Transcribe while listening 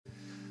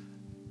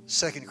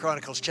2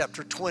 Chronicles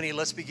chapter 20,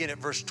 let's begin at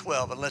verse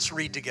 12 and let's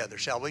read together,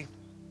 shall we?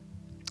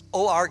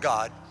 O our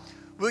God,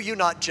 will you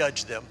not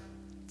judge them?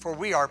 For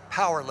we are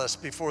powerless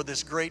before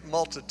this great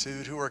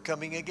multitude who are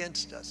coming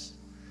against us.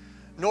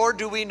 Nor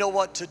do we know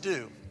what to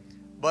do,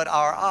 but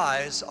our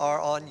eyes are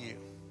on you.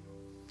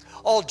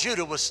 All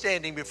Judah was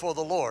standing before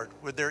the Lord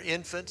with their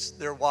infants,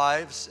 their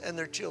wives, and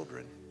their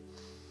children.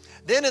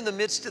 Then in the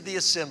midst of the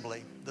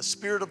assembly, the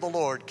Spirit of the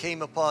Lord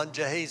came upon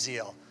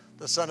Jahaziel,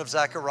 the son of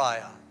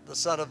Zechariah, the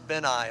son of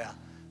Benaiah,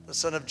 the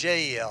son of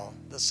Jael,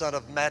 the son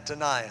of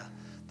Mattaniah,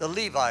 the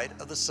Levite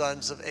of the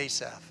sons of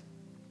Asaph.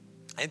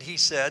 And he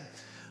said,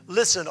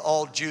 Listen,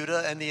 all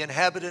Judah and the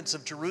inhabitants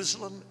of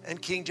Jerusalem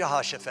and King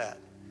Jehoshaphat.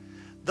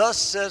 Thus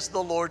says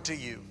the Lord to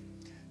you,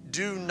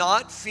 do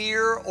not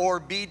fear or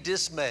be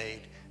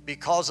dismayed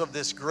because of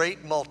this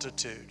great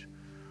multitude,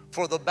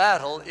 for the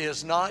battle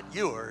is not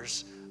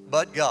yours,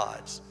 but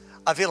God's.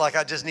 I feel like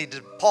I just need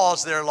to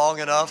pause there long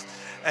enough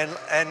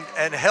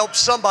and help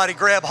somebody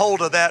grab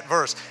hold of that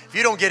verse. If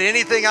you don't get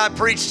anything I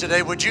preach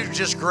today, would you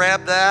just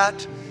grab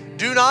that?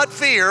 Do not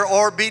fear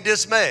or be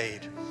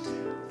dismayed,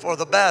 for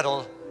the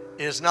battle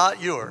is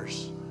not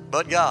yours,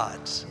 but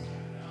God's.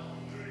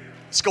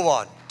 Let's go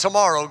on.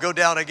 Tomorrow go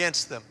down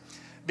against them.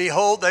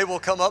 Behold, they will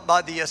come up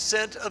by the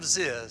ascent of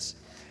Ziz,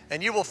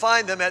 and you will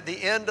find them at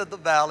the end of the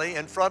valley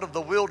in front of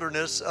the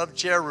wilderness of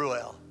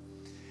Jeruel.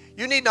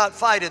 You need not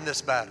fight in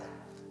this battle.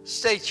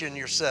 Station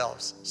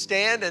yourselves.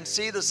 Stand and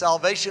see the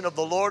salvation of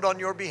the Lord on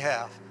your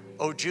behalf,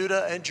 O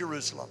Judah and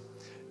Jerusalem.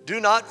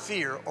 Do not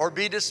fear or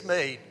be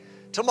dismayed.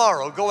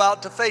 Tomorrow go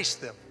out to face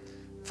them,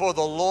 for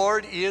the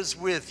Lord is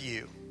with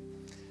you.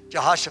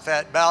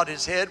 Jehoshaphat bowed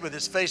his head with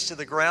his face to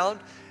the ground,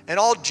 and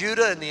all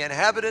Judah and the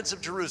inhabitants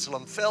of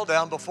Jerusalem fell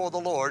down before the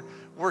Lord,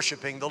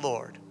 worshiping the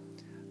Lord.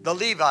 The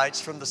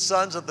Levites from the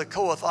sons of the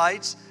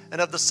Kohathites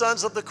and of the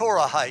sons of the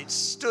Korahites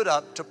stood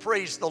up to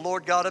praise the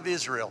Lord God of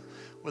Israel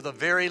with a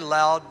very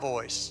loud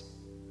voice.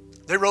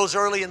 They rose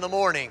early in the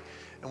morning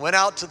and went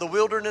out to the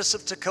wilderness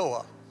of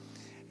Tekoa.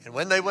 And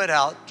when they went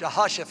out,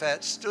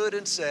 Jehoshaphat stood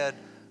and said,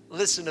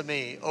 Listen to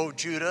me, O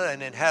Judah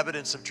and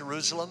inhabitants of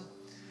Jerusalem.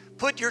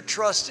 Put your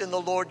trust in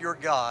the Lord your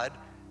God,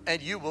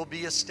 and you will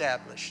be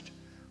established.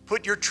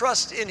 Put your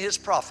trust in his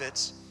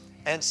prophets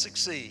and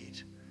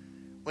succeed.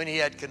 When he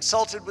had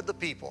consulted with the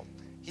people,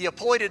 he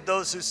appointed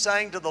those who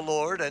sang to the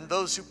Lord and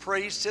those who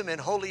praised him in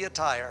holy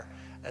attire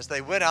as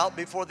they went out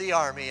before the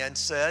army and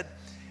said,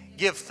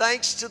 Give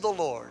thanks to the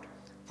Lord,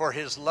 for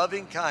his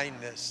loving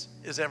kindness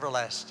is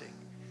everlasting.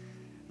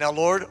 Now,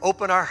 Lord,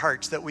 open our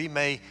hearts that we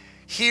may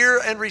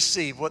hear and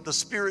receive what the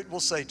Spirit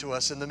will say to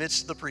us in the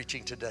midst of the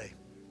preaching today.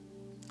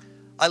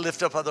 I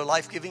lift up other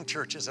life-giving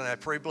churches and I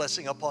pray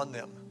blessing upon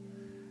them.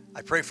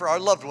 I pray for our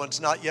loved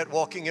ones not yet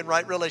walking in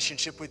right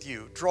relationship with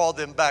you. Draw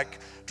them back,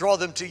 draw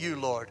them to you,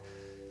 Lord.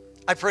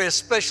 I pray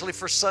especially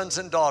for sons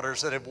and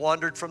daughters that have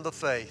wandered from the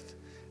faith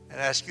and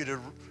ask you to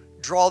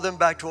draw them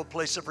back to a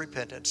place of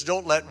repentance.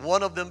 Don't let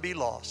one of them be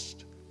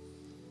lost.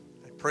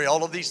 I pray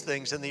all of these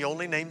things in the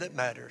only name that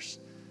matters,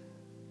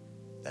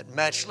 that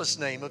matchless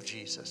name of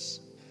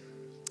Jesus.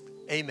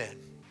 Amen.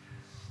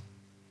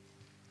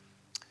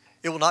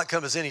 It will not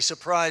come as any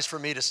surprise for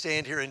me to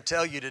stand here and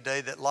tell you today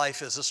that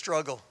life is a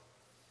struggle.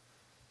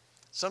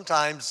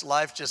 Sometimes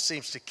life just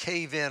seems to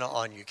cave in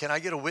on you. Can I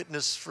get a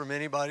witness from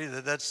anybody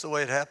that that's the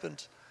way it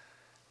happens?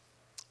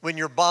 When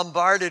you're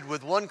bombarded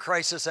with one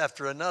crisis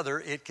after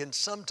another, it can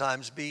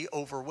sometimes be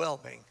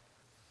overwhelming.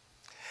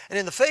 And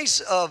in the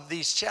face of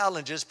these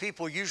challenges,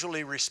 people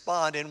usually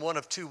respond in one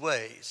of two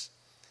ways.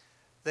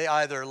 They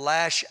either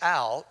lash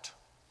out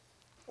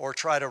or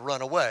try to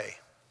run away,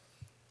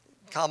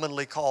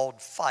 commonly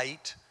called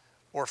fight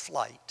or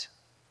flight.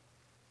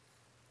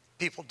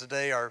 People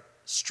today are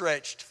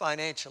stretched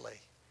financially.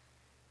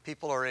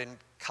 People are in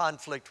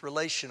conflict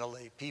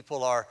relationally.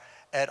 People are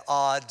at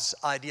odds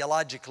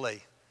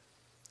ideologically.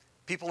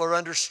 People are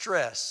under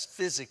stress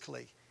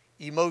physically,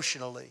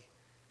 emotionally,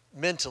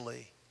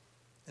 mentally,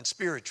 and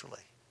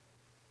spiritually.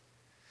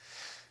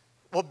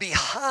 Well,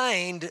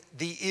 behind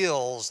the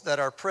ills that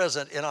are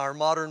present in our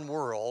modern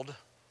world,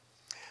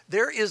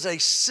 there is a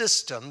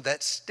system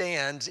that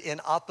stands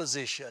in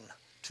opposition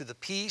to the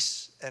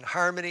peace and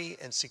harmony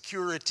and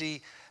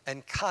security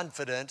and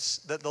confidence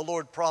that the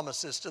Lord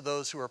promises to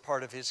those who are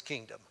part of his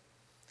kingdom.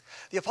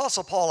 The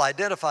Apostle Paul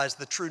identifies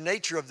the true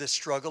nature of this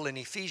struggle in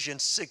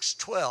Ephesians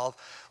 6:12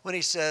 when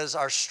he says,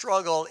 our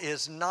struggle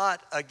is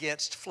not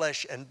against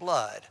flesh and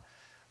blood,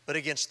 but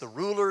against the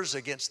rulers,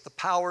 against the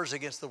powers,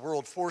 against the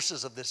world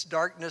forces of this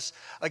darkness,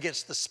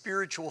 against the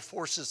spiritual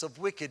forces of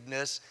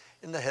wickedness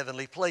in the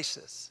heavenly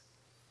places.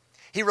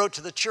 He wrote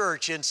to the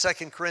church in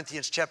 2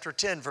 Corinthians chapter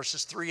 10,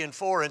 verses 3 and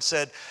 4 and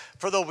said,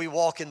 For though we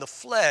walk in the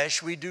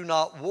flesh, we do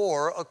not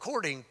war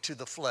according to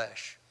the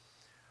flesh.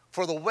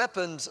 For the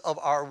weapons of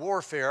our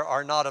warfare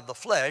are not of the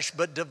flesh,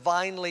 but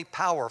divinely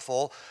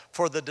powerful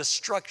for the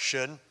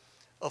destruction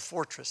of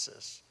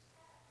fortresses.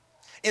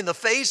 In the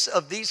face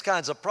of these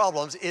kinds of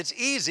problems, it's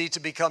easy to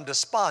become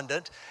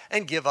despondent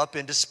and give up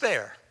in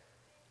despair.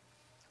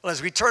 Well,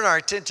 as we turn our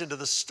attention to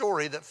the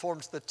story that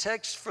forms the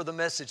text for the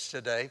message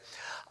today,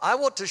 I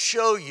want to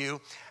show you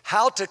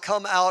how to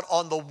come out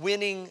on the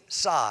winning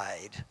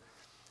side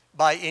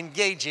by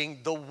engaging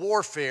the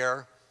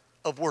warfare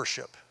of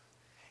worship.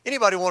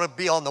 Anybody want to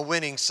be on the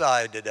winning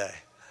side today?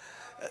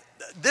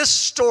 This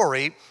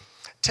story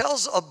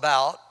tells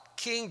about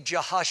King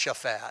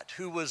Jehoshaphat,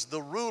 who was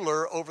the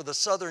ruler over the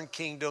southern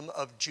kingdom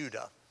of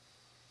Judah.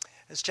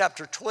 As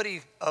chapter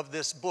 20 of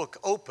this book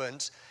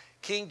opens,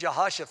 King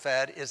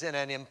Jehoshaphat is in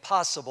an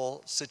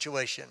impossible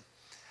situation.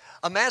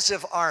 A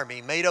massive army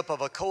made up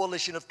of a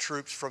coalition of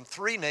troops from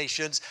 3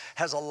 nations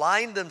has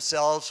aligned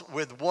themselves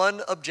with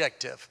one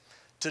objective: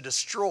 to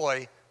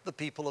destroy the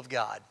people of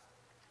God.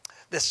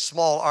 This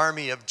small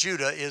army of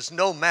Judah is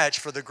no match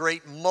for the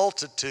great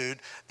multitude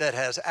that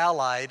has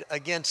allied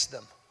against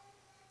them.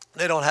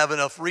 They don't have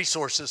enough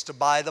resources to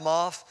buy them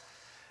off.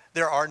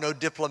 There are no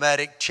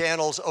diplomatic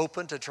channels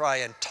open to try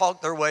and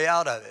talk their way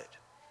out of it.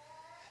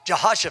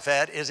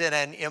 Jehoshaphat is in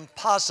an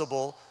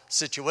impossible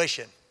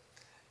situation.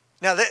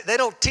 Now, they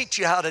don't teach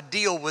you how to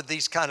deal with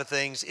these kind of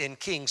things in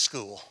king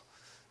school.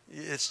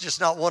 It's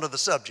just not one of the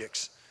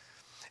subjects.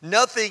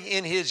 Nothing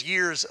in his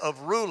years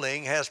of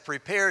ruling has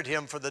prepared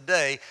him for the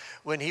day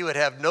when he would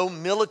have no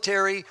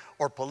military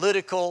or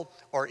political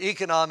or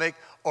economic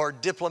or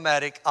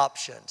diplomatic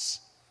options.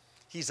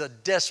 He's a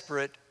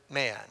desperate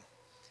man.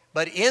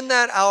 But in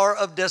that hour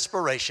of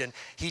desperation,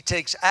 he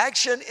takes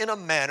action in a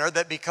manner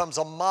that becomes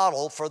a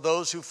model for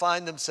those who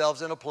find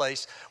themselves in a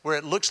place where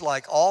it looks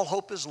like all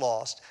hope is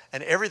lost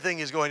and everything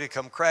is going to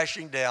come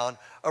crashing down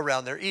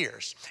around their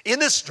ears. In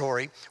this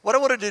story, what I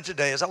want to do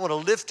today is I want to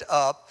lift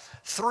up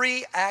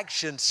 3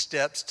 action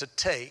steps to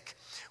take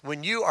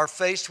when you are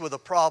faced with a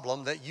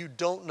problem that you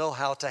don't know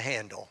how to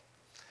handle.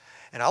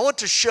 And I want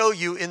to show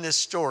you in this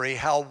story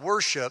how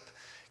worship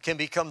can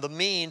become the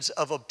means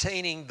of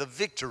obtaining the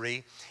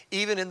victory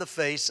even in the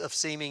face of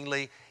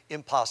seemingly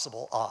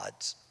impossible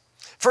odds.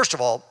 First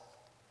of all,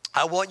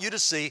 I want you to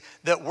see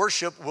that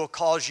worship will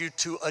cause you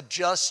to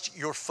adjust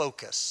your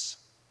focus.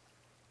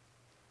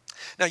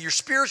 Now, your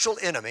spiritual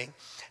enemy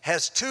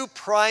has 2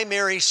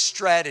 primary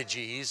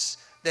strategies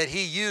that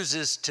he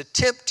uses to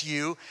tempt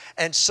you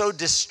and so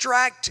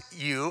distract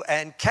you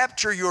and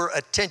capture your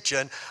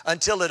attention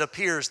until it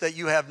appears that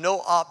you have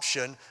no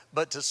option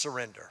but to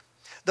surrender.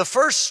 The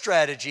first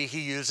strategy he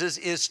uses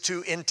is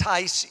to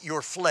entice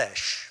your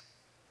flesh.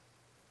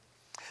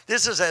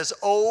 This is as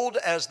old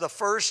as the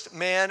first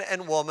man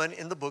and woman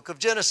in the book of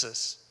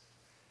Genesis.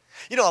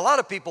 You know, a lot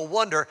of people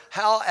wonder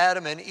how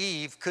Adam and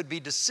Eve could be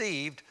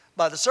deceived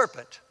by the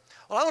serpent.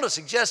 Well, I want to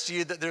suggest to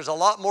you that there's a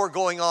lot more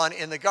going on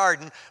in the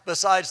garden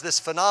besides this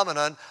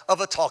phenomenon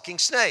of a talking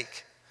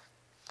snake.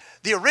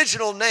 The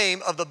original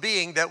name of the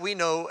being that we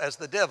know as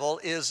the devil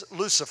is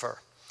Lucifer.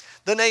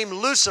 The name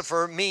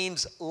Lucifer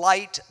means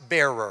light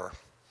bearer.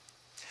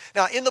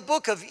 Now, in the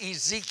book of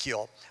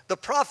Ezekiel, the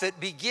prophet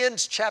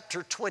begins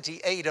chapter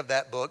 28 of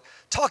that book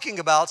talking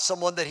about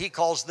someone that he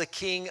calls the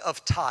king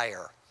of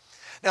Tyre.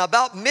 Now,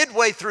 about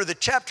midway through the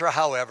chapter,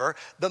 however,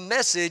 the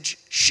message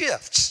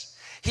shifts.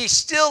 He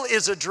still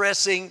is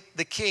addressing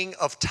the king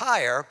of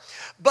Tyre,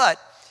 but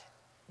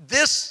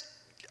this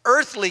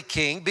earthly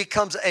king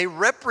becomes a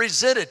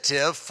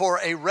representative for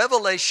a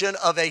revelation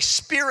of a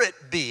spirit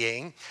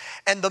being,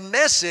 and the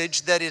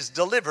message that is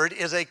delivered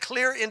is a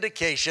clear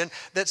indication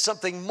that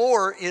something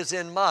more is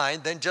in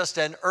mind than just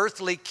an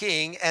earthly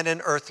king and an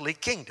earthly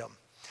kingdom.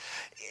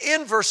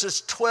 In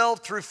verses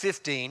 12 through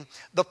 15,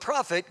 the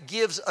prophet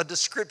gives a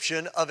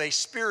description of a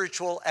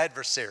spiritual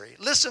adversary.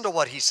 Listen to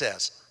what he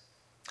says.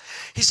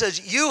 He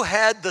says, "You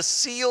had the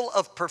seal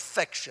of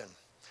perfection,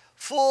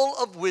 full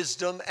of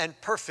wisdom and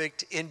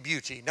perfect in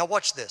beauty." Now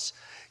watch this.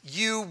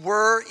 "You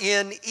were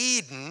in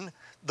Eden,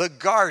 the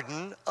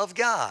garden of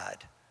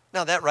God."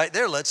 Now that right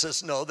there lets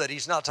us know that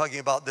he's not talking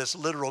about this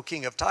literal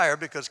king of Tyre,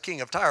 because king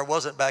of Tyre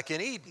wasn't back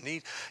in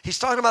Eden. He's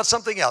talking about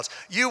something else.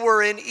 "You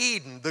were in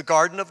Eden, the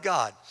garden of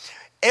God.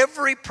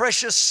 Every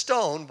precious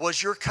stone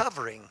was your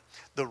covering.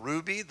 The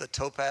ruby, the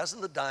topaz,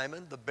 and the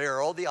diamond, the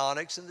beryl, the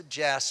onyx, and the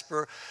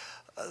jasper,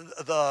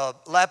 the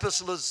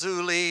lapis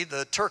lazuli,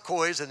 the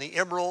turquoise, and the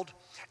emerald.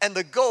 And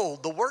the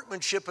gold, the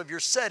workmanship of your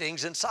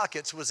settings and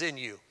sockets was in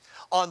you.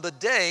 On the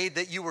day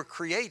that you were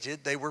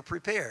created, they were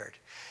prepared."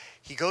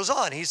 He goes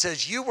on, he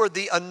says, "You were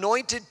the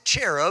anointed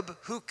cherub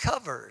who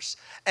covers,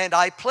 and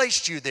I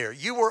placed you there.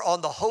 You were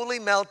on the holy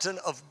mountain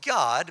of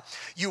God.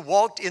 You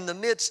walked in the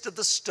midst of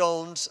the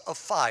stones of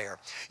fire.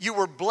 You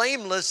were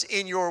blameless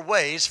in your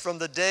ways from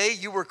the day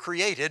you were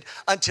created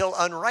until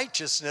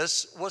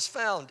unrighteousness was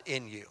found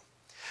in you."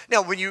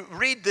 Now, when you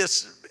read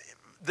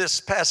this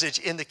passage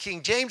in the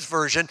King James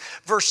Version,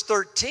 verse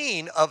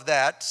 13 of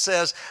that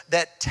says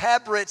that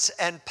tabrets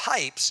and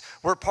pipes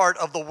were part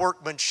of the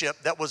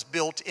workmanship that was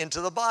built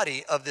into the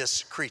body of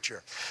this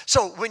creature.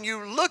 So when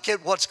you look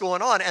at what's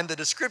going on and the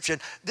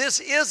description, this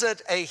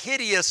isn't a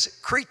hideous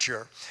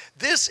creature.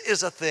 This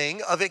is a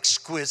thing of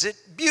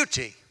exquisite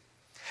beauty.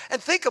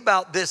 And think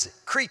about this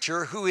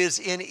creature who is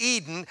in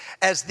Eden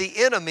as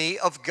the enemy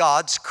of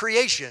God's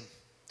creation.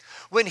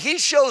 When he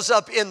shows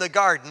up in the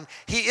garden,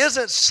 he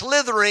isn't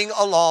slithering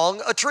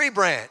along a tree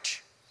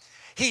branch.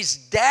 He's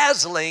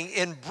dazzling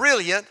in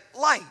brilliant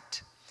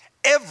light.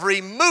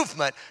 Every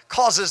movement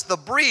causes the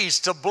breeze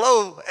to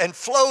blow and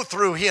flow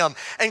through him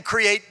and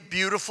create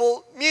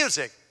beautiful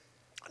music.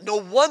 No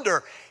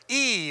wonder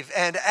Eve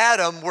and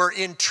Adam were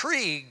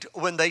intrigued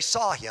when they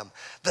saw him.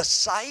 The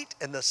sight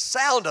and the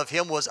sound of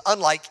him was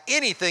unlike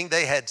anything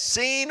they had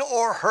seen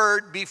or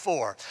heard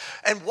before.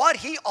 And what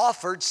he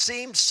offered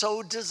seemed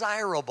so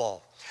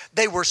desirable.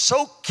 They were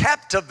so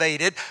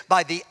captivated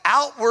by the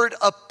outward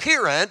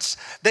appearance,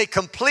 they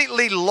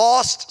completely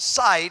lost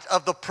sight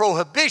of the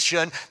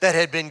prohibition that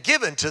had been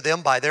given to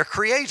them by their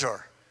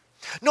Creator.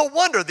 No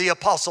wonder the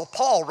Apostle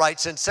Paul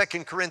writes in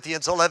 2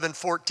 Corinthians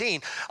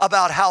 11:14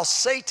 about how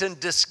Satan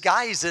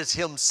disguises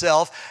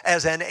himself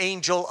as an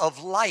angel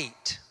of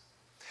light.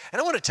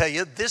 And I want to tell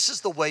you, this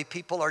is the way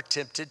people are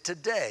tempted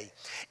today.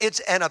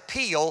 It's an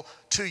appeal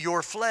to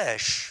your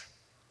flesh.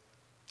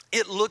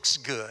 It looks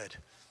good.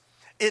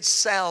 It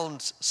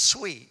sounds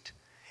sweet.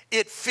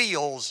 It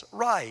feels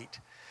right.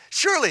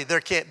 Surely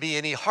there can't be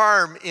any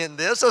harm in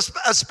this,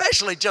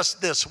 especially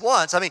just this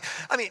once. I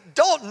mean,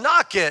 don't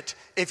knock it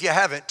if you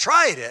haven't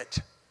tried it.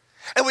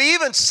 And we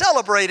even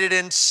celebrate it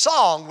in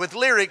song with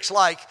lyrics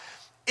like,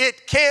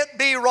 "It can't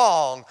be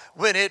wrong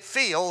when it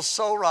feels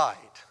so right."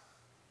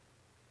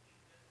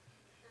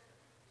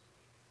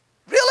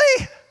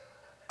 Really?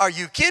 Are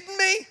you kidding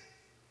me?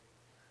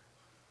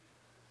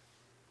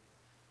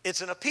 It's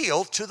an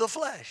appeal to the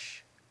flesh.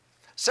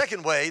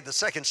 Second way, the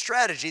second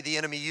strategy the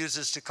enemy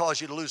uses to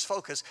cause you to lose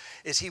focus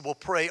is he will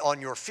prey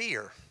on your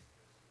fear.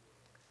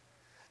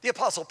 The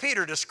Apostle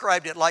Peter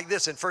described it like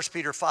this in 1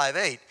 Peter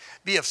 5:8.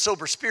 "Be of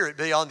sober spirit,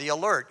 be on the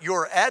alert.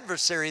 Your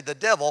adversary, the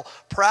devil,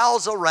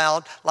 prowls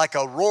around like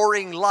a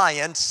roaring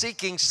lion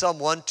seeking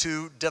someone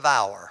to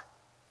devour."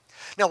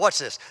 Now watch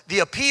this. The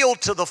appeal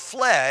to the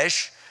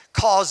flesh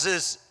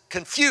causes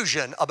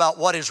confusion about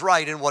what is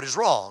right and what is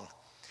wrong.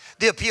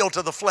 The appeal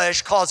to the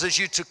flesh causes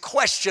you to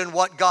question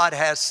what God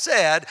has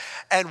said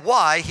and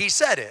why he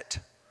said it.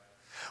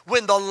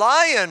 When the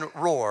lion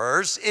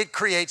roars, it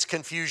creates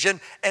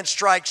confusion and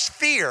strikes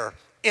fear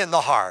in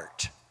the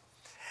heart.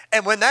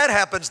 And when that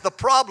happens, the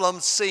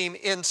problems seem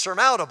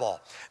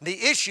insurmountable.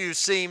 The issue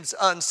seems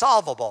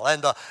unsolvable,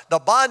 and the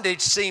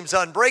bondage seems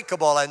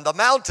unbreakable, and the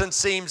mountain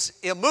seems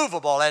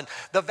immovable, and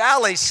the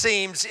valley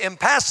seems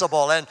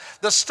impassable, and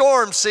the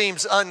storm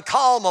seems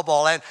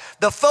uncalmable, and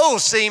the foe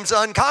seems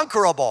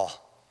unconquerable.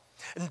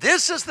 And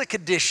this is the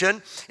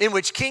condition in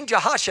which King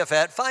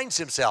Jehoshaphat finds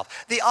himself.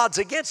 The odds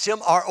against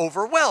him are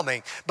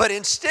overwhelming. But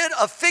instead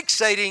of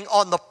fixating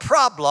on the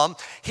problem,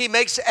 he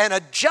makes an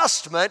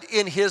adjustment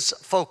in his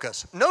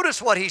focus.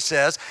 Notice what he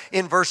says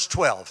in verse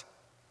 12.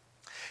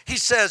 He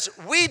says,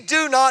 "We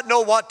do not know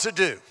what to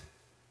do,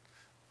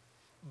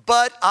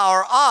 but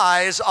our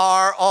eyes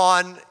are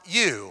on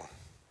you."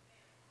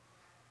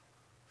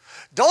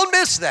 Don't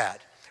miss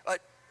that.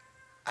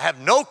 I have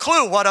no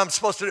clue what I'm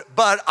supposed to do,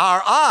 but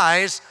our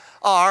eyes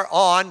are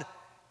on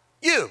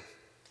you.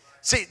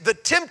 See, the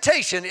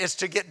temptation is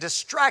to get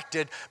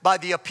distracted by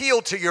the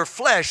appeal to your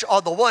flesh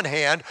on the one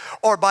hand,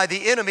 or by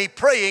the enemy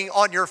preying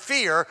on your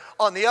fear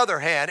on the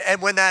other hand.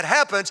 And when that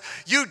happens,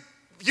 you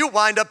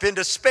wind up in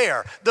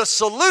despair. The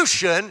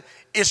solution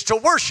is to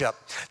worship.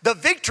 The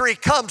victory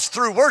comes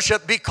through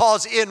worship,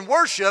 because in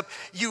worship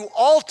you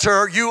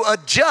alter, you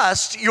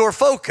adjust your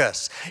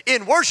focus.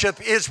 In worship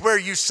is where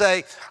you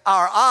say,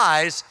 "Our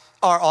eyes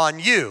are on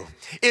you."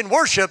 In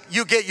worship,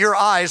 you get your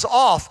eyes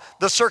off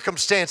the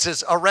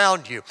circumstances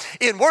around you.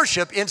 In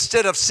worship,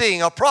 instead of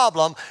seeing a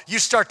problem, you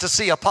start to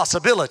see a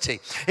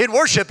possibility. In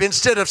worship,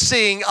 instead of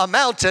seeing a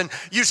mountain,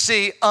 you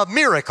see a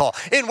miracle.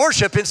 In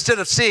worship, instead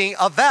of seeing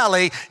a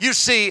valley, you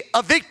see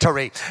a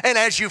victory. And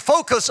as you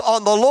focus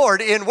on the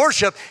Lord in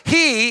worship,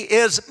 he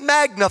is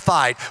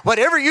magnified.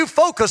 Whatever you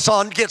focus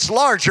on gets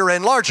larger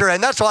and larger,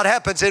 and that's what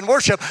happens in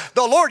worship.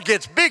 The Lord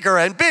gets bigger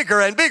and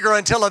bigger and bigger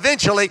until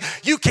eventually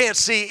you can't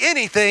see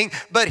anything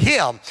but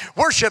him.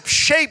 Worship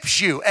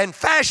shapes you and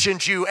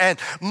fashions you and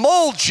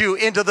molds you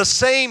into the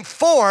same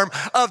form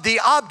of the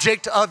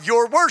object of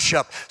your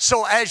worship.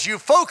 So as you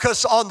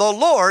focus on the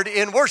Lord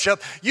in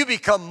worship, you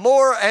become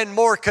more and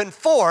more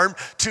conformed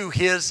to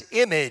his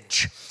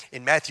image.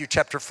 In Matthew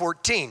chapter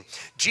 14,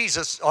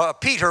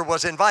 Peter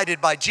was invited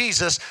by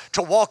Jesus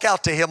to walk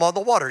out to him on the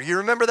water. You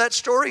remember that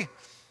story?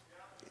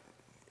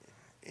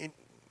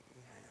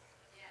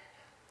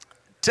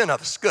 10 of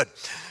us, good.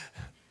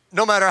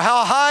 No matter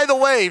how high the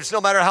waves,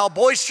 no matter how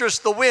boisterous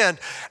the wind,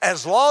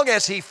 as long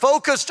as he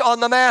focused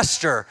on the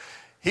master,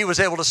 he was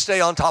able to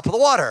stay on top of the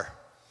water.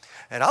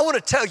 And I want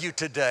to tell you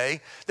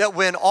today that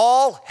when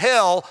all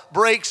hell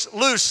breaks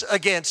loose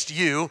against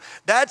you,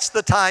 that's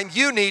the time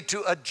you need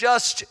to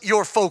adjust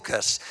your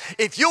focus.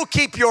 If you'll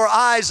keep your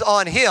eyes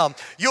on Him,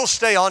 you'll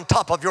stay on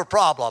top of your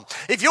problem.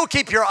 If you'll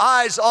keep your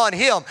eyes on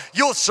Him,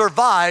 you'll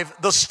survive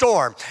the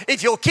storm.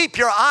 If you'll keep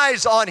your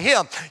eyes on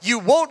Him, you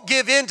won't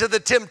give in to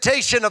the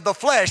temptation of the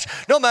flesh,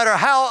 no matter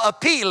how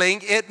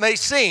appealing it may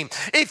seem.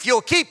 If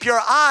you'll keep your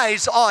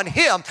eyes on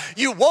Him,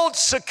 you won't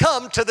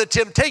succumb to the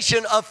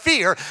temptation of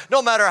fear,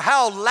 no matter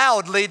how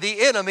loudly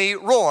the enemy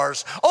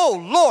roars.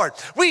 Oh Lord,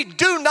 we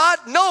do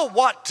not know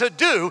what to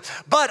do,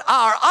 but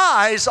our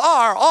eyes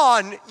are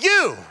on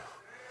you.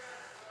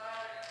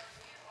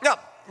 Now,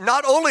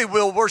 not only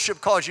will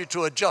worship cause you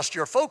to adjust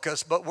your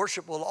focus, but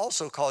worship will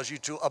also cause you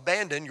to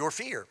abandon your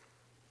fear.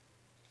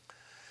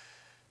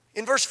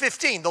 In verse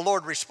 15, the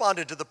Lord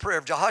responded to the prayer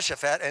of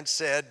Jehoshaphat and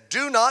said,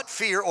 "Do not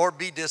fear or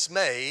be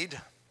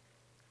dismayed,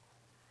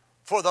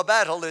 for the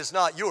battle is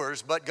not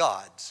yours, but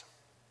God's."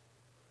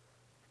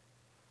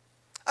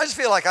 I just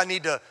feel like I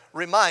need to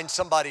remind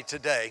somebody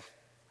today,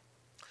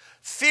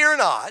 fear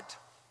not,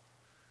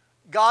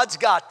 God's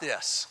got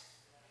this.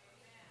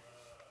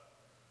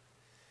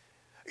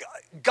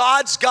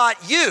 God's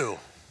got you,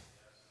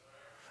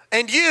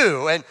 and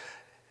you,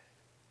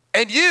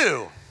 and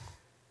you.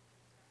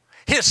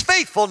 His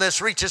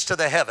faithfulness reaches to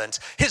the heavens.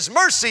 His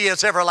mercy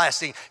is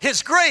everlasting.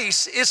 His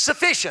grace is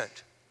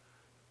sufficient.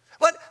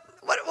 Why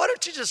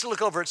don't you just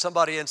look over at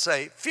somebody and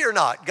say, fear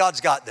not, God's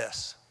got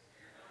this.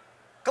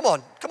 Come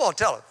on,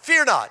 tell him.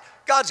 Fear not,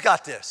 God's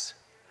got this.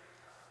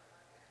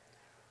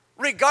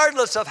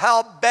 Regardless of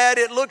how bad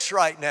it looks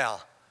right now,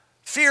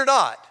 fear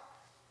not,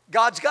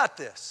 God's got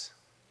this.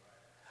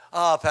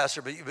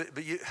 Pastor,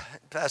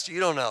 Pastor, you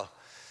don't know.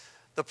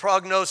 The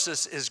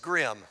prognosis is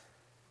grim.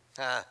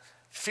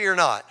 Fear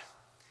not,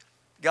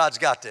 God's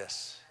got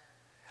this.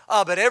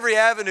 But every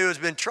avenue has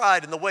been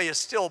tried and the way is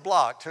still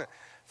blocked.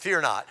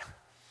 Fear not,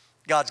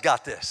 God's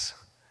got this.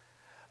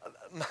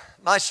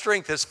 My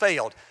strength has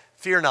failed.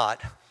 Fear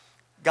not,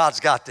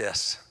 God's got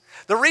this.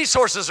 The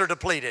resources are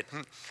depleted.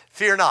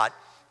 Fear not,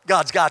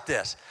 God's got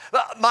this.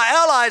 My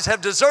allies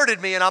have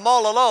deserted me and I'm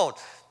all alone.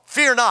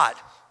 Fear not,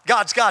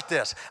 God's got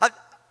this.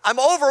 I'm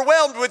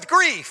overwhelmed with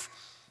grief.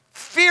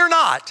 Fear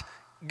not,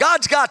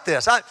 God's got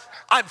this.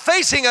 I'm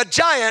facing a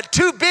giant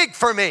too big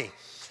for me.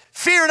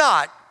 Fear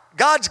not,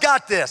 God's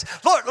got this.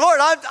 Lord,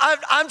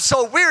 I'm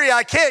so weary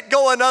I can't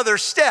go another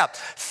step.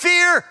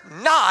 Fear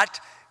not,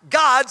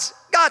 God's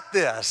got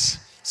this.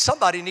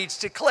 Somebody needs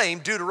to claim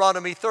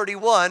Deuteronomy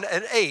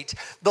 31:8.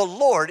 The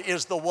Lord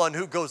is the one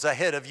who goes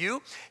ahead of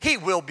you. He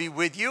will be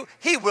with you.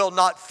 He will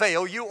not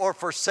fail you or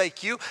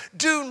forsake you.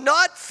 Do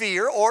not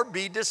fear or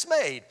be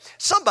dismayed.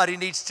 Somebody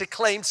needs to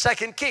claim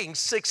 2 Kings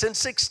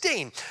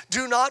 6:16.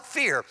 Do not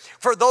fear,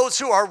 for those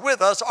who are with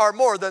us are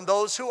more than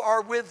those who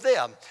are with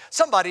them.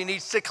 Somebody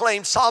needs to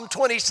claim Psalm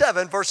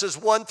 27 verses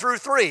 1 through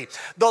 3.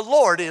 The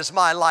Lord is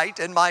my light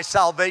and my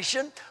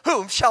salvation.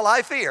 Whom shall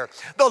I fear?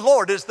 The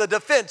Lord is the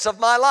defense of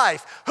my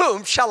life.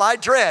 Whom shall I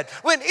dread?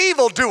 When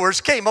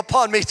evildoers came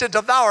upon me to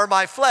devour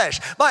my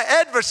flesh, my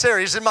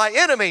adversaries and my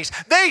enemies,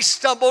 they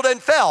stumbled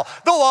and fell.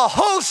 Though a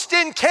host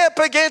encamp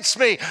against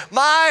me,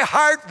 my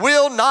heart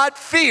will not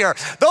fear.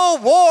 Though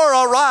war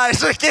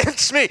arise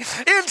against me,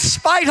 in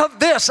spite of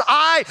this,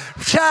 I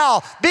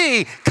shall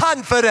be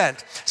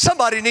confident.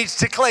 Somebody needs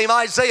to claim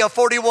Isaiah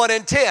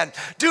 41:10.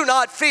 Do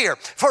not fear,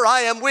 for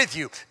I am with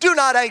you. Do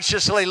not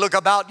anxiously look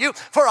about you,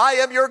 for I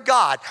am your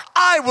God.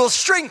 I will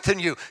strengthen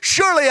you.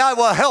 Surely I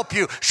will help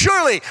you.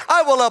 Surely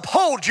I will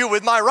uphold you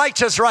with my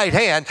righteous right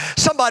hand.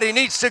 Somebody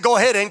needs to go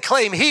ahead and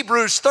claim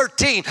Hebrews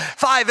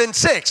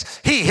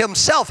 13:5-6. He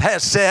himself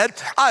has said,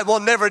 I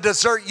will never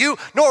desert you,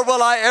 nor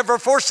will I ever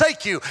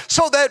forsake you.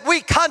 So that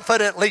we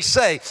confidently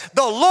say,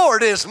 the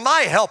Lord is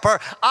my helper.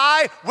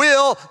 I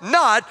will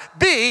not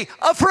be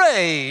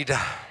afraid.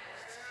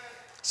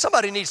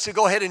 Somebody needs to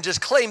go ahead and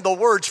just claim the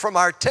words from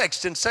our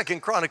text in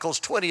 2 Chronicles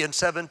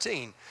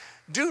 20:17.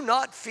 Do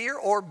not fear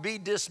or be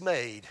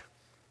dismayed.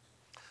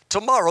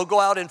 Tomorrow go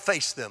out and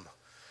face them,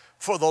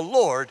 for the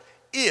Lord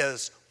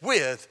is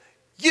with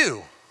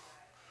you.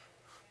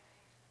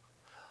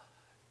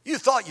 You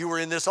thought you were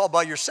in this all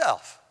by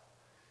yourself.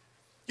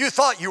 You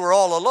thought you were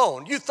all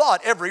alone. You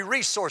thought every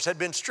resource had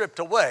been stripped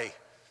away.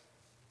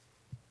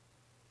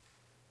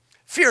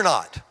 Fear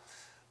not,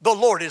 the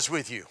Lord is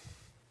with you.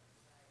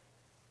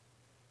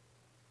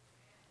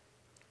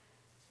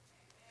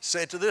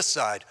 Say it to this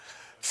side.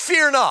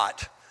 Fear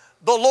not,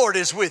 the Lord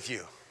is with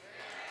you.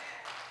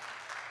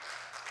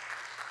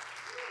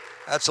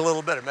 That's a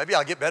little better. Maybe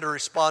I'll get better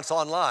response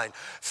online.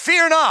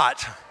 Fear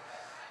not,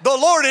 the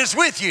Lord is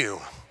with you.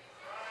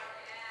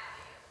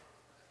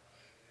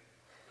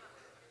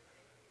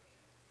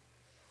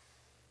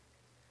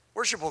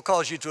 Worship will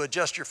cause you to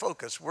adjust your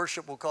focus.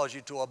 Worship will cause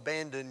you to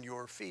abandon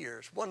your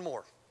fears. One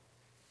more.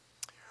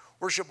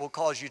 Worship will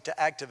cause you to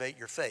activate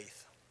your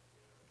faith.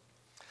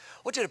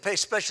 I want you to pay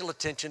special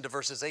attention to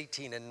verses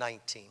 18 and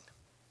 19.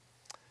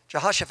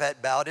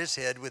 Jehoshaphat bowed his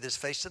head with his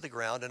face to the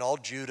ground, and all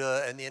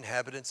Judah and the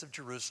inhabitants of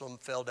Jerusalem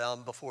fell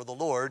down before the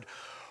Lord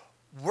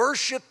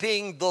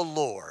worshiping the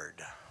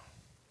Lord.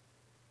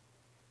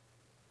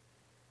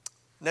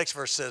 Next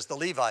verse says, the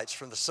Levites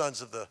from the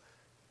sons of the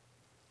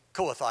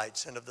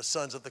Kohathites and of the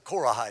sons of the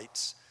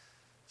Korahites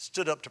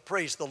stood up to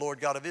praise the Lord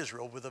God of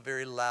Israel with a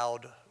very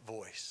loud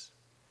voice.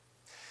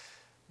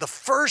 The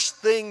first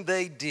thing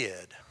they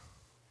did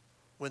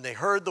when they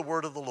heard the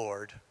word of the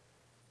Lord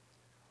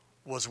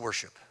was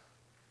worship.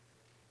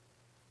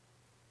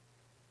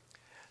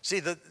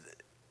 See,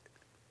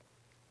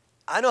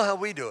 I know how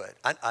we do it.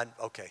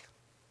 Okay.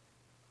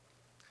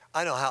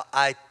 I know how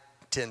I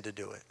tend to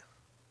do it.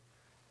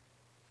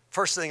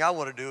 First thing I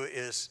want to do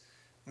is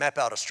map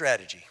out a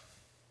strategy.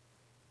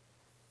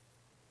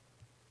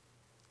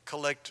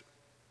 Collect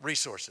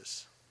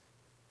resources.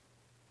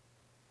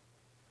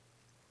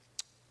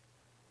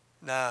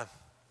 Now,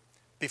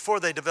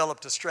 before they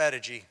developed a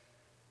strategy,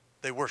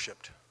 they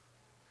worshiped.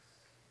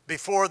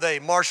 Before they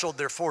marshaled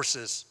their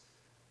forces,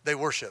 they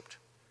worshiped.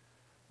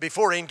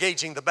 Before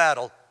engaging the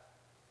battle,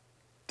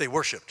 they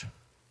worshiped.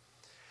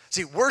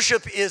 See,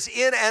 worship is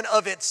in and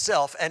of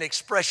itself an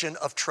expression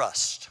of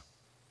trust.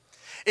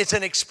 It's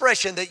an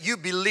expression that you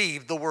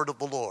believe the word of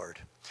the Lord.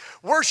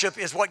 Worship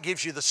is what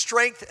gives you the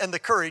strength and the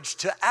courage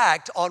to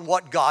act on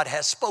what God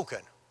has spoken.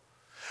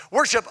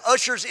 Worship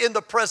ushers in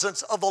the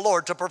presence of the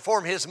Lord to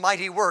perform his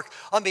mighty work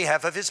on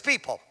behalf of his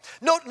people.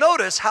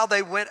 Notice how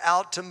they went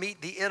out to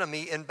meet the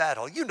enemy in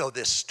battle. You know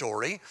this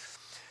story.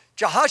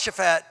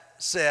 Jehoshaphat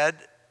said,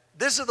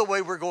 this is the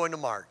way we're going to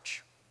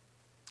march.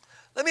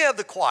 Let me have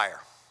the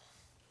choir.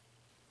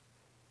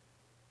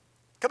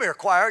 Come here,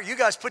 choir. You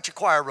guys put your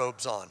choir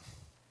robes on.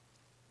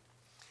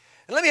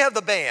 And let me have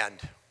the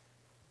band.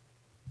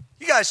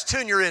 You guys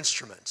tune your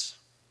instruments.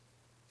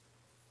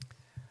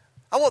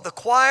 I want the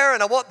choir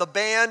and I want the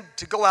band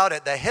to go out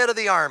at the head of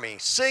the army,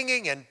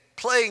 singing and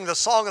playing the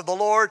song of the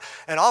Lord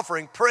and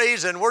offering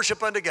praise and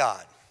worship unto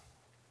God.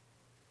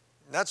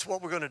 And that's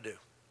what we're going to do.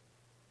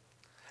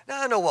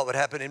 Now, I know what would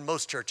happen in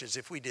most churches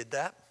if we did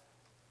that.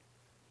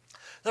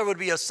 There would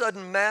be a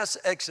sudden mass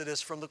exodus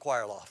from the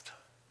choir loft.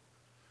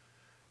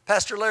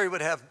 Pastor Larry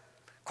would have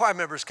choir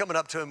members coming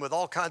up to him with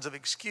all kinds of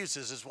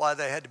excuses as why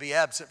they had to be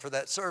absent for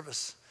that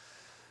service.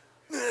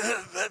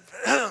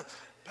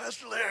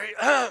 Pastor Larry,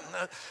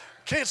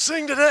 can't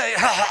sing today.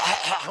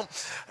 I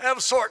have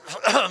a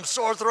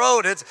sore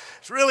throat. It's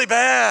really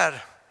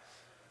bad.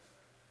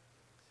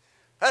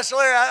 Pastor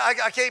Larry,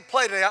 I can't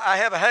play today. I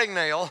have a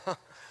hangnail.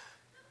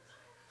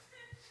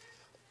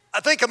 I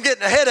think I'm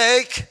getting a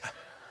headache.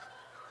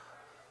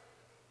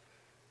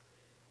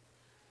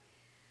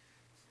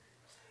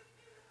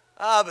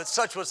 But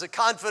such was the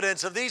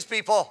confidence of these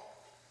people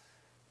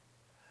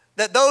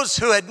that those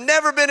who had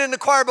never been in the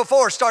choir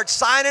before start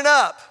signing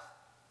up.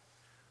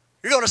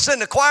 You're going to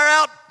send the choir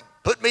out?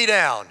 Put me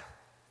down.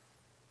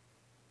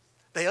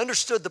 They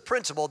understood the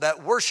principle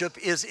that worship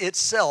is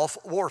itself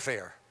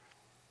warfare.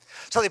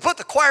 So they put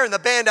the choir and the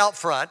band out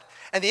front,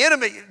 and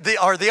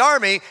the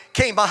army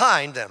came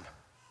behind them.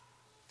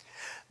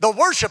 The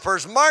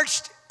worshipers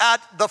marched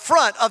at the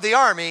front of the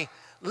army,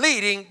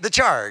 leading the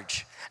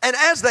charge. And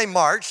as they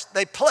marched,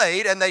 they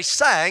played and they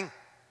sang,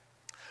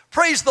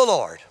 praise the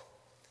Lord,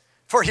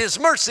 for his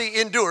mercy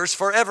endures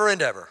forever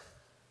and ever.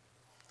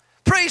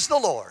 Praise the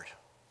Lord,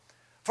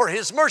 for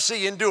his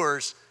mercy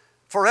endures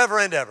forever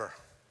and ever.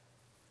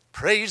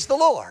 Praise the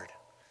Lord,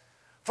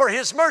 for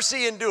his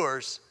mercy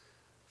endures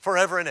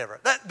forever and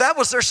ever. That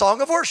was their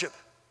song of worship.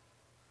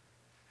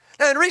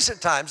 Now, in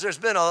recent times, there's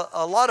been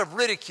a lot of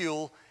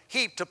ridicule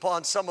heaped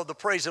upon some of the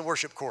praise and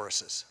worship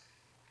choruses.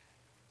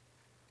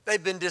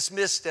 They've been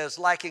dismissed as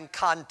lacking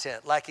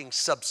content, lacking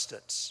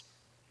substance.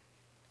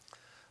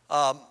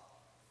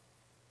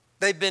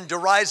 They've been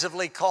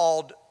derisively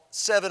called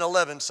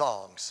 7-11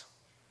 songs.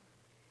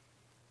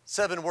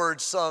 7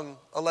 words sung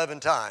 11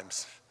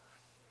 times.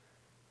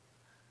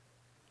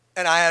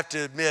 And I have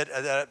to admit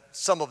that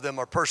some of them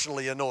are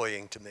personally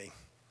annoying to me.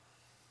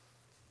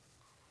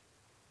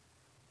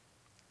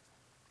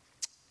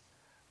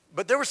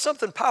 But there was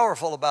something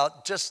powerful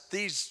about just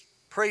these,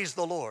 praise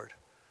the Lord,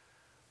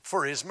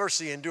 for his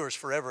mercy endures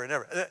forever and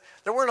ever.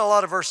 There weren't a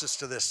lot of verses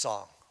to this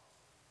song.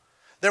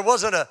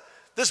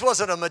 This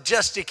wasn't a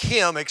majestic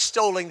hymn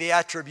extolling the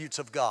attributes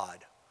of God.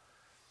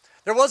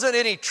 There wasn't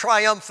any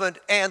triumphant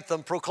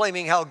anthem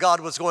proclaiming how God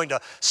was going to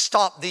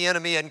stomp the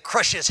enemy and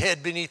crush his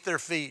head beneath their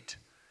feet.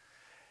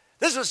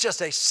 This was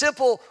just a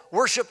simple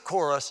worship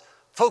chorus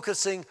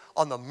focusing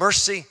on the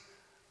mercy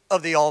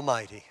of the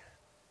Almighty.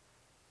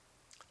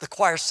 The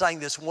choir sang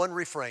this one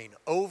refrain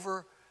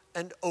over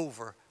and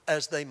over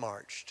as they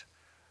marched.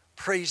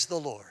 Praise the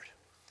Lord,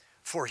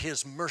 for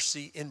his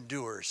mercy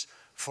endures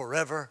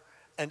forever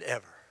and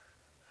ever.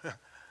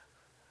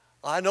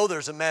 I know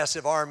there's a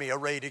massive army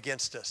arrayed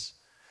against us,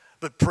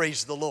 but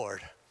praise the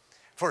Lord,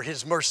 for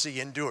his mercy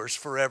endures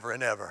forever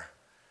and ever.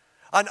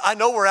 I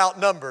know we're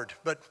outnumbered,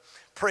 but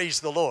praise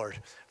the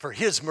Lord, for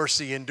his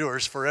mercy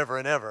endures forever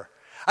and ever.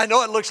 I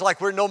know it looks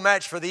like we're no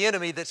match for the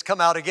enemy that's come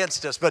out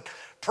against us, but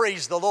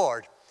praise the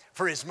Lord,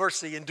 for his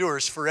mercy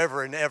endures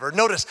forever and ever.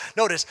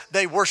 Notice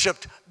they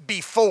worshiped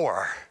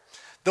before.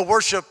 The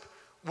worship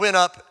went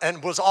up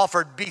and was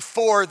offered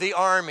before the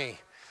army.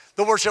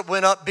 The worship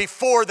went up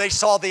before they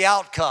saw the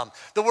outcome.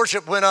 The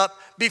worship went up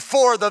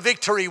before the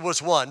victory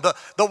was won.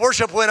 The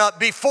worship went up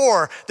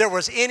before there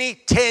was any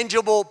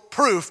tangible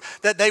proof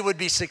that they would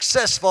be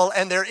successful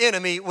and their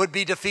enemy would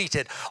be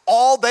defeated.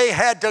 All they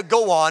had to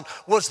go on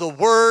was the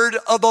word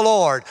of the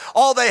Lord.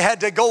 All they had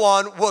to go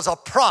on was a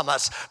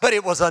promise, but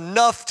it was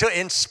enough to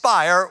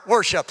inspire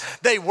worship.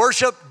 They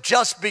worshiped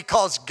just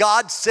because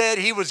God said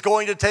He was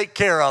going to take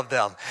care of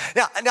them.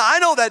 Now I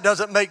know that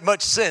doesn't make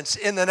much sense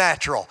in the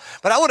natural,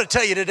 but I want to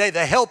tell you today,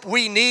 the help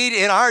we need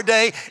in our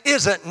day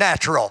isn't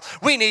natural.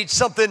 We need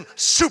something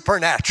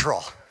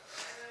supernatural.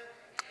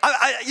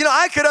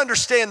 I could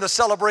understand the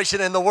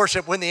celebration and the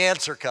worship when the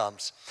answer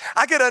comes.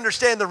 I could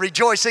understand the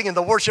rejoicing and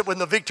the worship when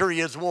the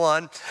victory is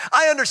won.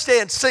 I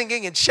understand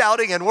singing and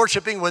shouting and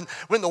worshiping when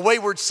the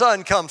wayward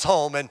son comes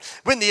home and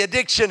when the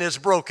addiction is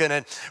broken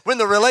and when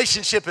the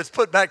relationship is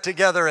put back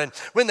together and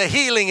when the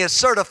healing is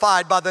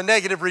certified by the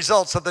negative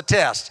results of the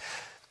test.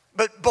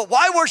 But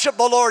why worship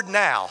the Lord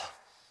now?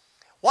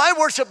 Why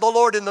worship the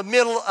Lord in the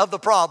middle of the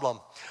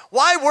problem?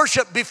 Why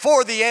worship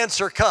before the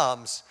answer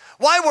comes?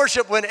 Why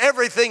worship when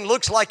everything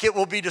looks like it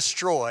will be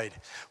destroyed?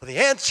 Well, the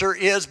answer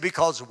is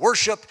because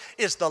worship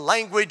is the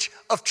language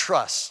of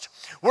trust.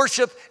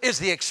 Worship is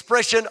the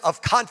expression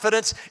of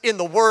confidence in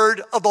the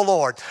word of the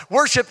Lord.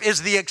 Worship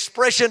is the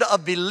expression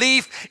of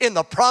belief in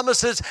the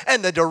promises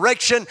and the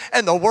direction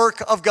and the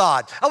work of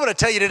God. I want to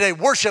tell you today,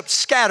 worship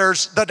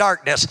scatters the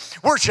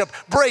darkness. Worship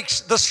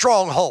breaks the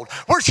stronghold.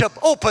 Worship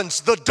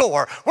opens the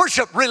door.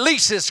 Worship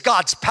releases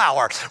God's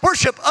power.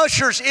 Worship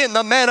ushers in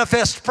the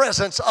manifest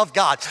presence of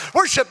God.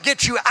 Worship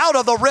gets you out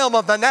of the realm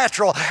of the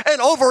natural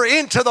and over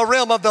into the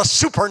realm of the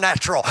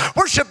supernatural.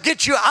 Worship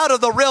gets you out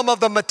of the realm of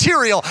the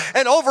material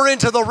and over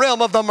into the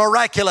realm of the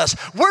miraculous.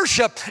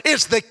 Worship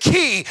is the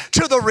key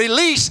to the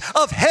release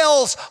of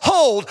hell's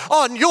hold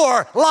on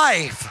your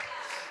life.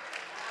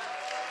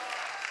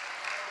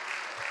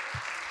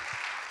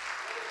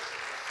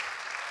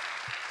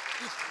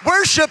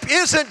 Worship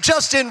isn't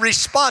just in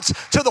response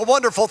to the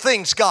wonderful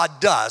things God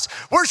does.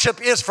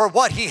 Worship is for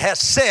what He has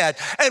said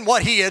and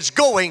what He is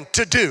going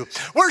to do.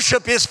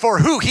 Worship is for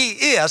who He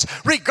is,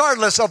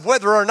 regardless of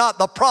whether or not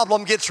the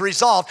problem gets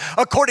resolved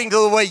according to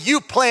the way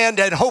you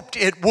planned and hoped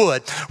it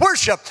would.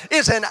 Worship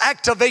is an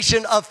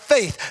activation of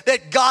faith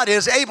that God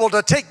is able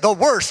to take the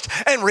worst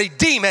and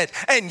redeem it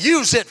and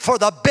use it for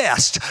the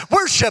best.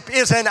 Worship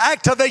is an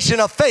activation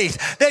of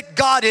faith that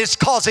God is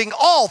causing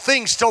all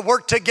things to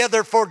work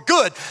together for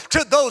good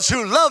to those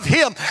who love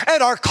Him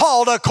and are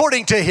called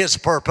according to His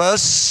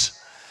purpose.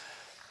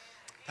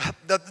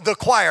 The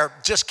choir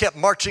just kept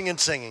marching and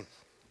singing.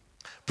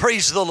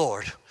 Praise the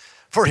Lord,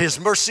 for His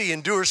mercy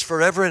endures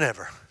forever and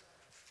ever.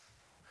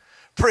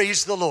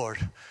 Praise the Lord,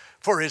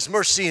 for His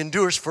mercy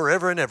endures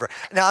forever and ever.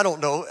 Now, I don't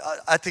know.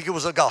 I think it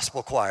was a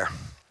gospel choir.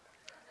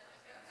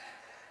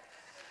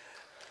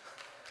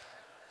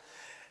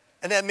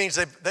 And that means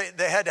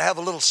they had to have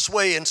a little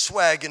sway and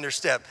swag in their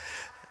step.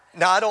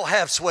 Now, I don't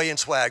have sway and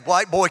swag.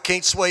 White boy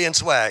can't sway and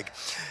swag.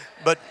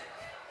 But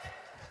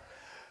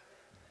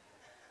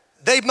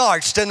they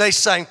marched and they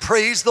sang,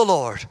 praise the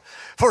Lord,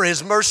 for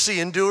His mercy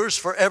endures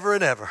forever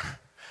and ever.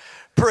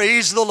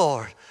 Praise the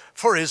Lord,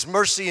 for His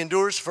mercy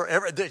endures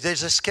forever. They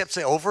just kept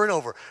saying over and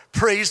over,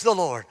 praise the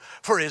Lord,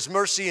 for His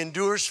mercy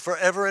endures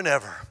forever and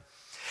ever.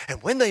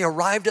 And when they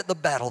arrived at the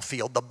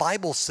battlefield, the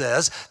Bible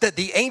says that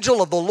the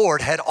angel of the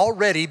Lord had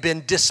already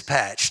been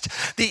dispatched.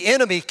 The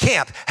enemy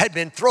camp had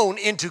been thrown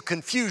into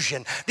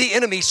confusion. The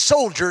enemy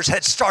soldiers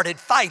had started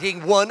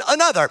fighting one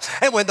another.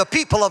 And when the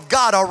people of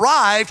God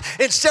arrived,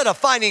 instead of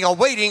finding a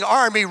waiting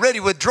army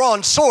ready with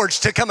drawn swords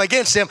to come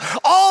against them,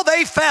 all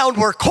they found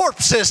were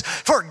corpses,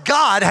 for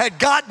God had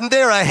gotten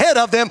there ahead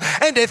of them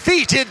and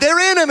defeated their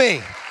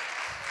enemy.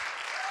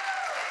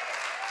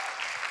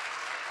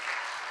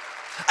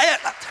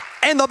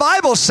 And the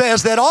Bible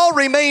says that all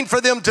remained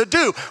for them to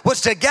do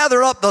was to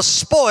gather up the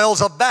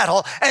spoils of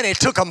battle, and it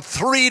took them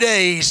 3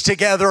 days to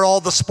gather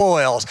all the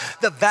spoils.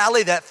 The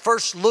valley that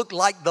first looked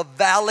like the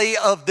valley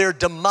of their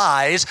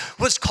demise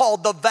was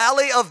called the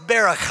Valley of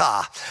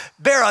Berachah.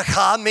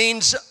 Berachah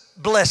means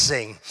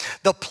blessing,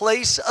 the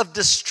place of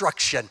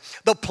destruction,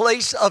 the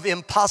place of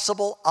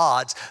impossible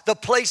odds, the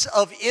place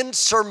of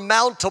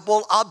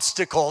insurmountable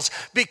obstacles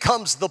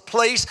becomes the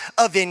place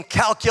of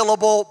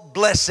incalculable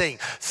blessing.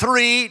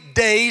 3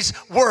 days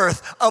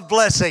worth of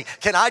blessing.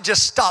 Can I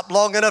just stop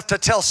long enough to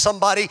tell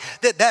somebody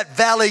that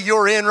valley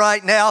you're in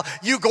right now,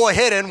 you go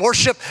ahead and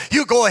worship,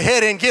 you go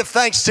ahead and give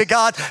thanks to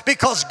God,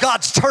 because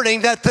God's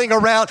turning that thing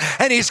around,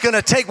 and He's going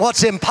to take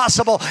what's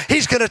impossible,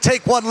 He's going to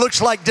take what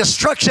looks like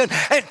destruction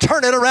and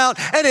turn it around,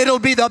 and it'll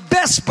be the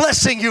best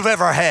blessing you've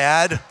ever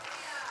had.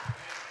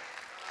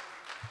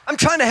 I'm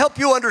trying to help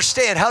you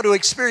understand how to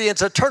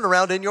experience a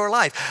turnaround in your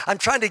life. I'm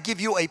trying to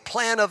give you a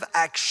plan of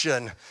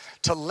action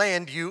to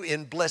land you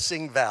in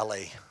Blessing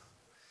Valley.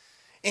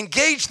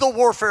 Engage the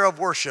warfare of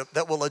worship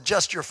that will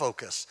adjust your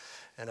focus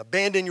and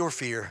abandon your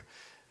fear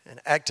and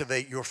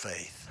activate your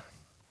faith.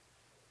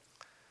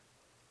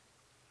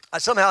 I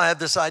somehow have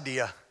this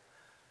idea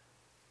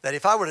that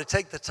if I were to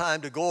take the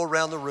time to go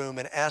around the room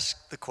and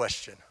ask the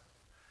question,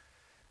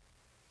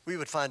 we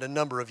would find a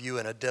number of you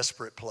in a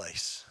desperate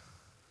place.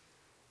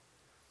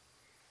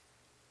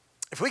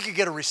 If we could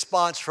get a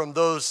response from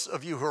those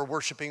of you who are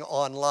worshiping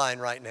online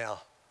right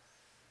now,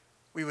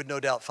 we would no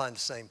doubt find the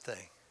same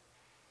thing.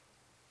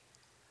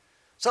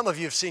 Some of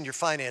you have seen your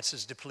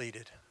finances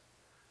depleted.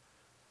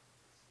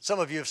 Some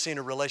of you have seen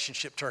a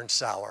relationship turn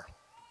sour.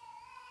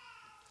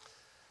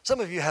 Some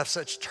of you have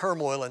such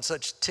turmoil and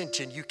such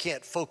tension you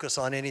can't focus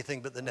on anything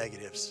but the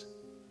negatives.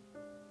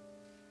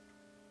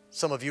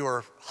 Some of you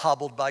are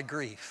hobbled by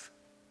grief.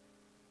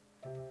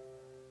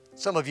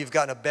 Some of you have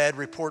gotten a bad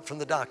report from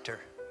the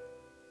doctor.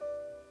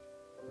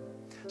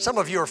 Some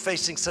of you are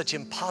facing such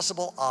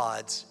impossible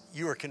odds,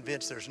 you are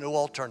convinced there's no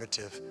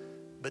alternative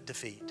but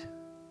defeat.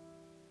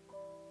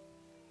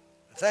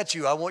 If that's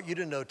you, I want you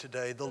to know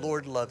today the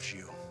Lord loves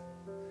you.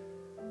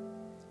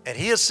 And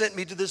He has sent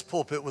me to this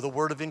pulpit with a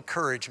word of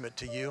encouragement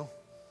to you,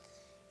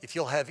 if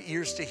you'll have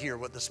ears to hear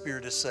what the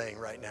Spirit is saying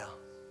right now.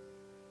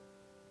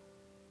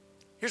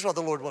 Here's what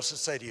the Lord wants to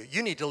say to you.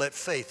 You need to let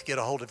faith get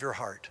a hold of your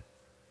heart.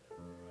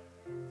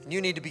 And you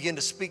need to begin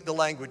to speak the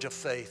language of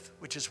faith,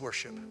 which is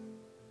worship.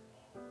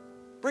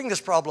 Bring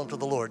this problem to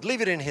the Lord.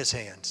 Leave it in His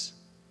hands.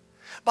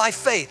 By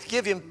faith,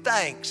 give Him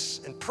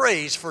thanks and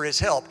praise for His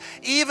help,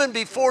 even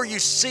before you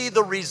see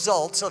the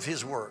results of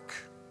His work.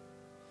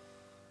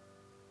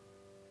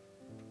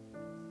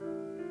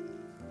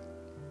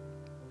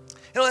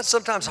 You know, that's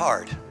sometimes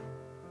hard.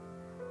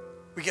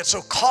 We get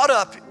so caught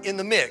up in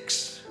the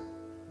mix.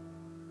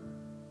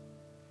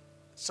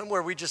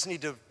 Somewhere we just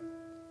need to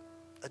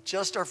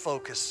adjust our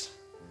focus.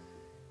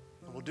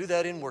 And we'll do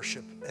that in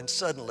worship. And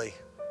suddenly,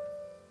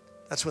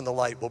 that's when the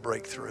light will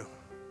break through.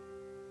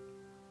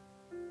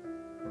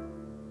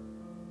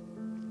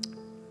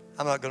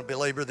 I'm not going to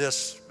belabor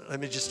this.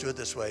 Let me just do it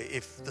this way.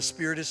 If the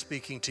Spirit is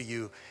speaking to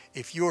you,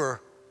 if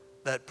you're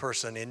that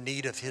person in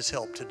need of His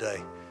help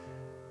today,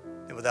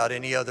 and without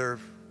any other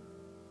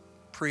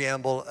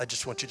preamble, I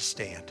just want you to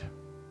stand.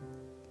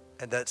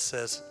 And that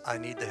says, I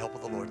need the help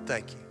of the Lord.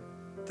 Thank you.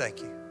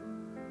 Thank you.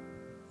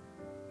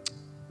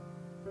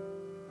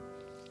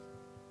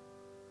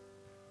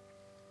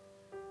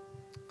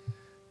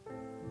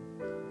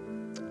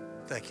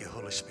 Thank you,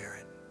 Holy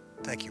Spirit.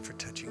 Thank you for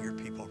touching your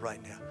people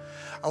right now.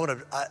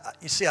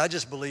 You see, I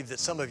just believe that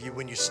some of you,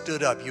 when you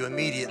stood up, you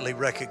immediately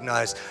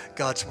recognized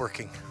God's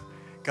working.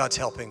 God's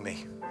helping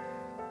me.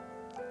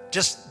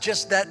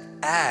 Just that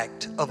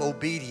act of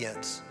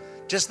obedience,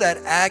 just that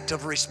act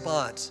of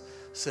response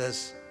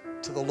says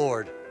to the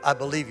Lord, I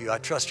believe you, I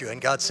trust you. And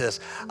God says,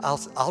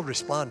 I'll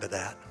respond to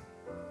that.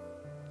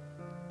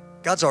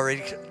 God's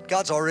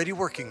already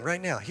working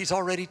right now. He's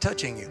already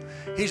touching you.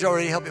 He's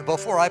already helping.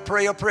 Before I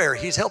pray a prayer,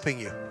 He's helping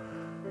you.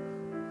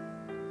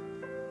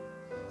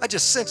 I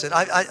just sense it.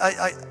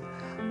 I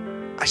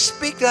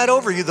speak that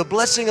over you, the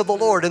blessing of the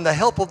Lord and the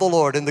help of the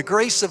Lord and the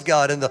grace of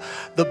God and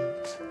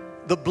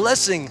the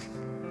blessing,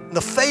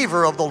 the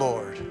favor of the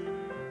Lord.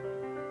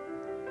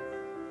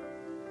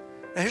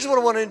 Now here's what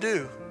I want to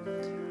do.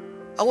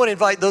 I want to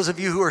invite those of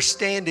you who are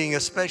standing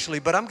especially,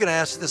 but I'm going to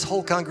ask this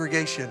whole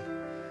congregation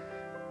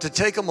to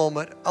take a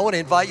moment. I want to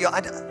invite you.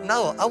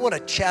 I want to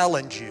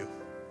challenge you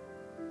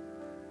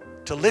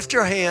to lift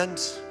your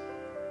hands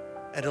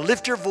and to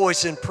lift your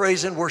voice in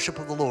praise and worship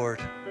of the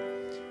Lord.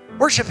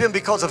 Worship Him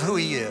because of who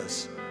He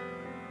is.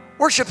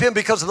 Worship Him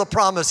because of the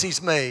promise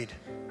He's made.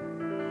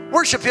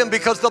 Worship Him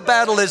because the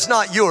battle is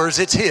not yours,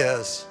 it's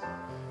His.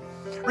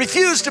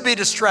 Refuse to be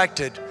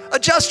distracted.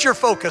 Adjust your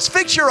focus.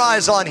 Fix your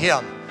eyes on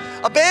Him.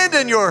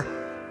 Abandon your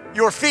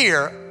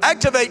fear.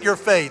 Activate your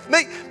faith.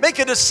 Make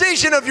a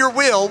decision of your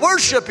will.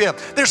 Worship Him.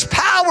 There's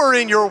power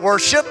in your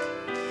worship.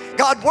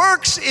 God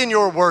works in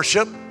your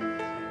worship.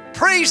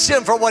 Praise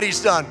Him for what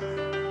He's done.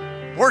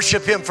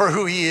 Worship Him for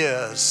who He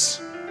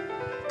is.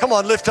 Come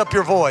on, lift up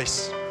your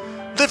voice.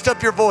 Lift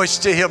up your voice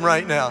to Him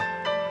right now.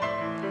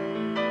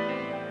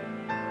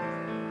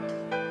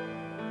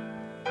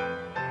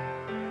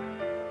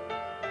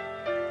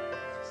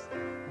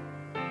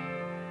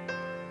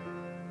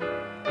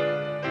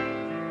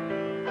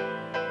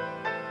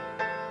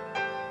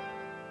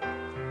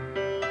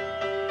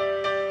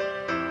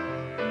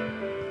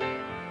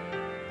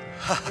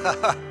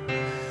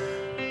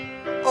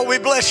 Oh, we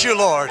bless you,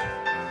 Lord.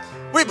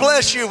 We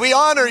bless you. We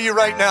honor you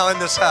right now in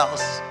this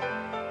house.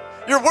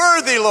 You're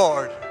worthy,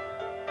 Lord.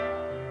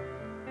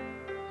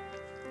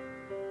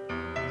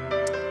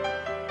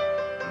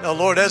 Now,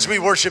 Lord, as we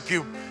worship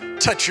you,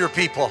 touch your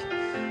people.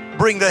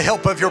 Bring the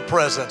help of your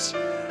presence.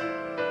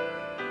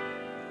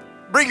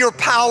 Bring your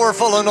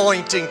powerful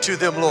anointing to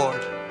them,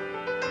 Lord.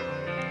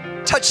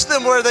 Touch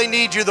them where they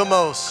need you the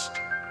most.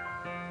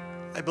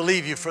 I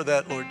believe you for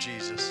that, Lord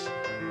Jesus.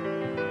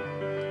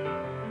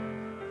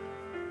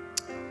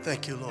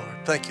 Thank you, Lord.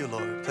 Thank you,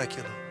 Lord. Thank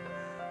you,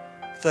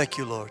 Lord. Thank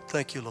you, Lord.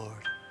 Thank you,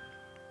 Lord.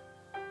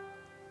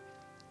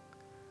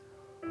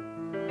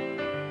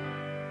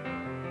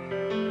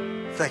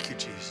 Thank you,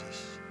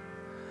 Jesus.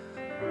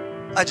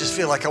 I just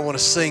feel like I want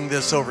to sing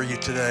this over you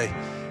today.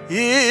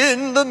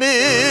 in the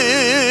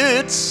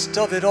midst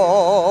of it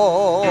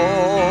all.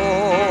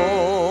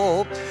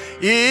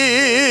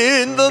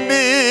 In the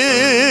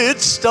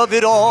midst of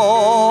it all,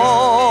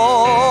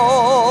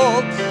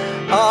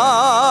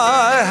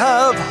 I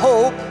have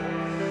hope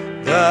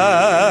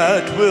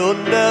that will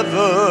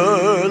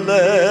never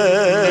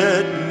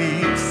let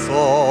me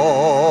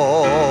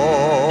fall.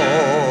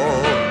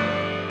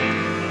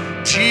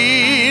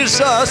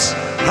 Jesus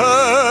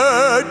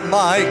heard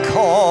my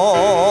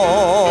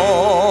call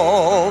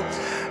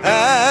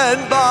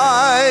and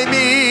by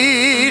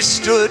me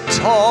stood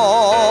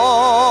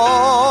tall,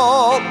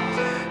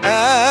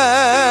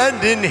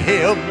 and in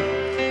Him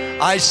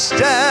I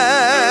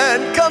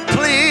stand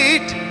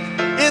complete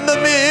in the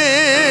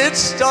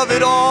midst of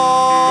it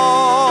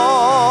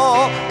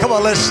all. Come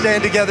on, let's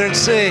stand together and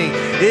sing.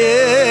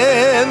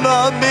 In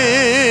the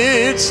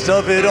midst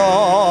of it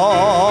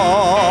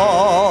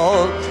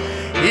all,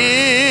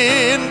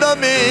 in the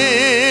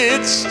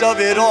midst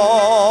of it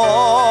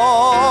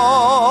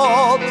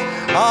all,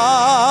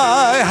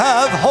 I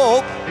have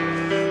hope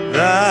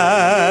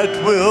that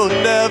will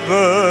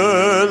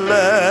never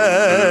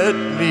let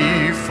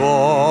me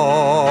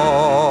fall.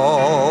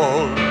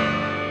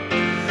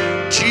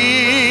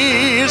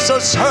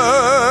 Jesus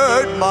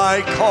heard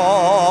my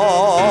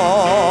call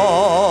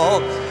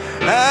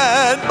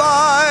and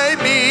by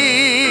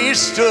me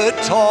stood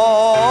tall,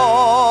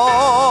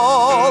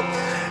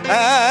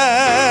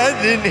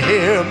 and in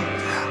Him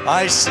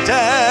I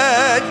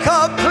stand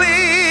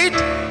complete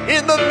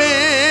in the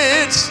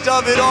midst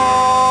of it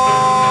all.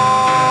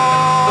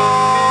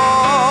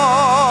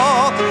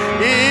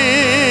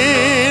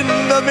 In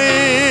the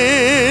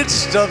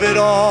midst of it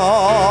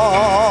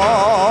all,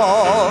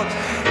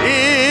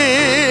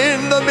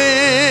 in the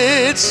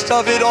midst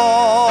of it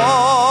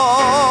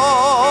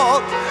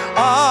all,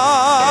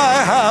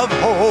 I have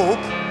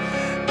hope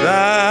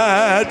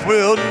that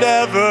will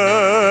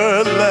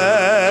never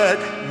let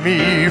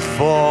me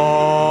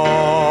fall.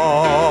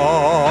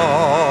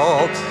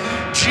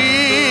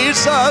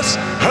 Jesus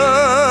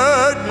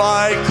heard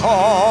my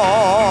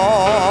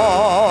call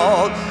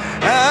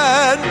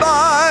and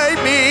by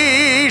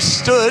me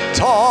stood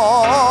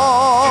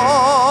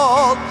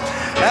tall,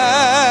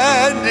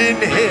 and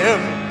in Him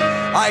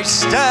I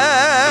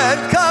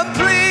stand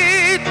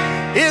complete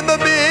in the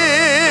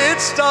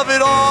midst of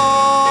it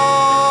all.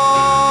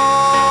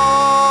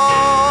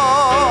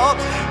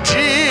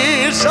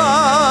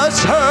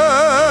 Jesus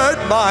heard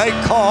my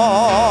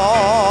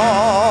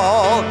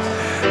call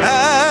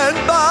and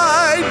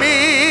by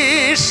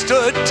me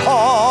stood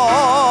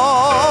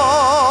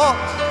tall,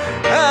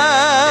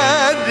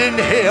 and in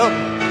Him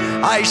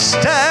I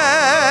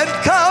stand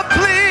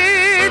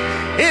complete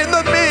in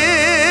the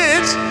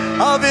midst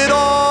of it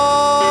all.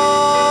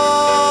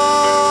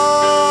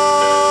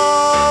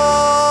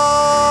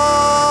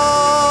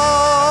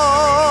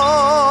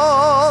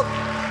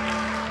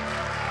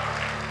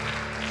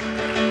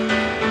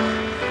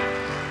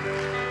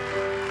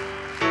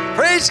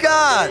 Praise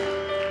God.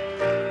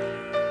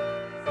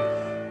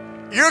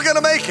 You're going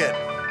to make it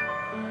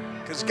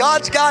because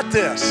God's got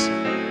this.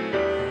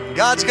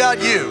 God's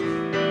got you.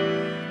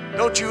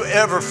 Don't you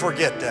ever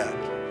forget that.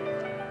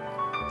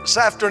 This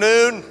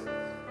afternoon,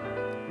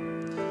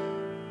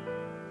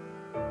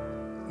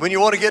 when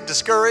you want to get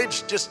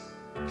discouraged,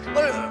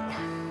 why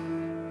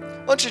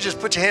don't you just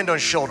put your hand on your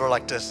shoulder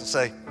like this and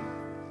say,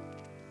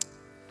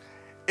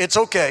 it's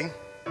okay.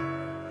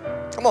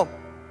 Come on.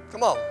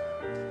 Come on.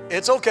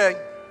 It's okay.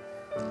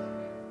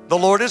 The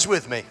Lord is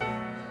with me.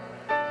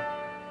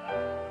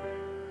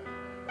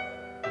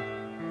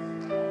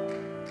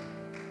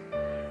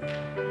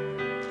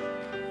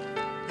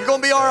 You're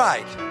going to be all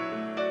right.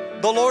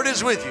 The Lord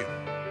is with you.